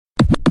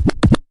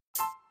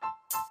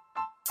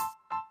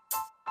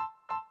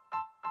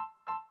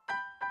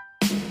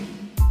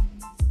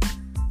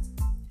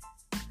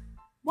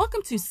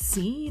Welcome to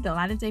See the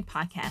Light of Day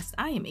podcast.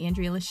 I am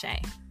Andrea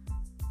Lachey.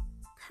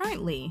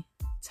 Currently,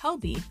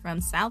 Toby from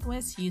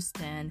Southwest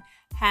Houston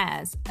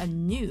has a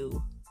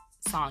new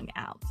song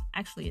out.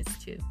 Actually,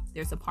 it's two.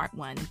 There's a part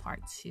 1 and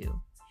part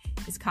 2.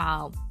 It's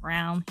called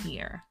Brown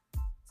Hair.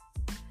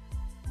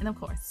 And of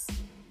course,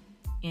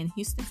 in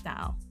Houston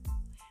style,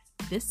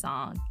 this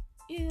song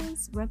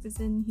is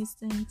representing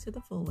Houston to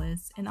the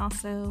fullest. And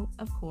also,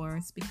 of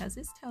course, because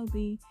it's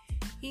Toby,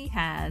 he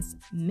has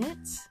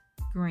mint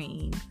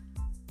green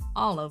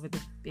all over the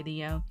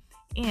video,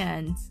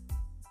 and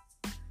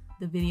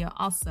the video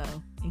also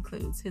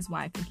includes his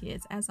wife and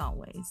kids as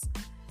always.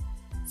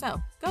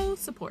 So go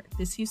support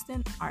this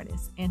Houston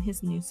artist and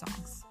his new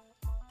songs.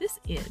 This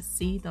is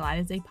See the Light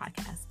of Day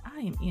podcast. I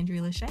am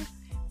Andrea Lachey.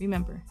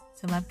 Remember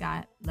to love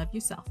God, love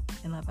yourself,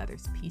 and love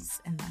others.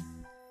 Peace and love.